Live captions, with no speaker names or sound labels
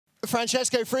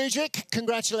Francesco Friedrich,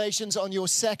 congratulations on your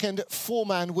second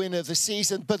four-man win of the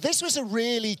season. But this was a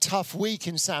really tough week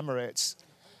in St. Moritz.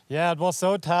 Yeah, it was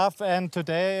so tough, and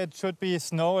today it should be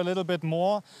snow a little bit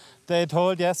more, they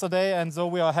told yesterday, and so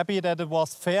we are happy that it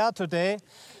was fair today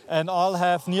and all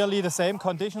have nearly the same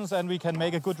conditions and we can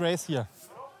make a good race here.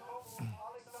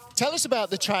 Tell us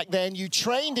about the track then. You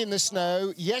trained in the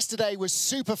snow, yesterday was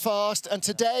super fast, and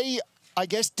today, I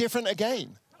guess, different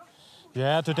again.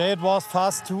 Yeah, today it was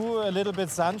fast too, a little bit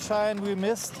sunshine we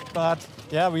missed, but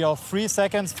yeah, we are 3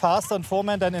 seconds faster on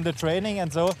foreman than in the training,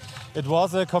 and so it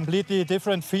was a completely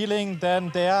different feeling than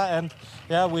there, and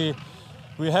yeah, we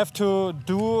have to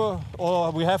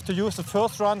use the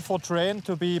first run for train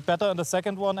to be better in the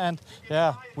second one, and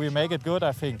yeah, we make it good,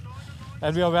 I think.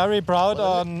 And we are very proud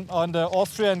on the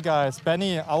Austrian guys,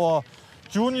 Benny, our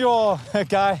junior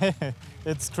guy.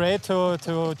 It's great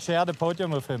to share the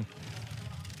podium with him.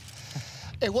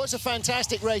 It was a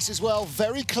fantastic race as well,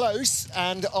 very close,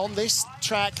 and on this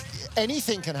track,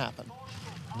 anything can happen.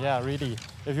 Yeah, really.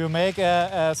 If you make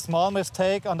a small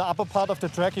mistake on the upper part of the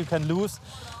track, you can lose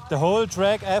the whole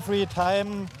track every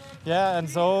time. Yeah, and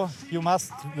so you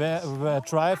must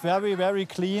drive very, very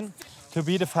clean to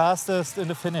be the fastest in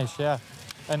the finish, yeah.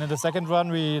 And in the second run,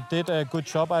 we did a good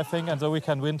job, I think, and so we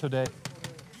can win today.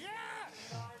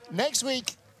 Next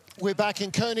week, we're back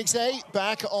in Königssee,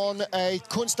 back on a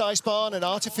Kunsteisbahn, an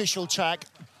artificial track,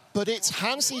 but it's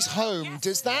Hansi's home.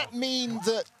 Does that mean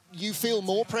that you feel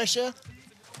more pressure?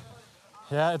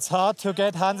 Yeah, it's hard to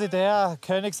get Hansi there.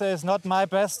 Königssee is not my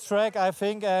best track, I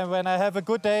think. When I have a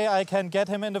good day, I can get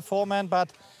him in the foreman,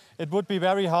 but it would be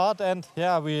very hard. And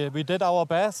yeah, we did our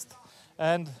best.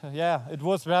 And yeah, it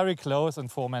was very close in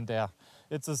foreman there.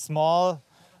 It's a small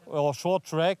or short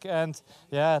track, and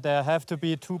yeah, there have to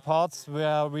be 2 parts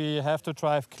where we have to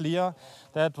drive clear.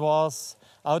 That was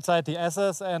outside the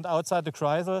SS and outside the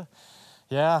Kreisel.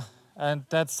 Yeah, and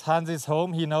that's Hansi's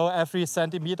home. He knows every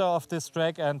centimeter of this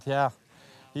track, and yeah,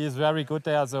 he is very good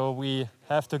there, so we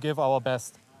have to give our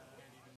best.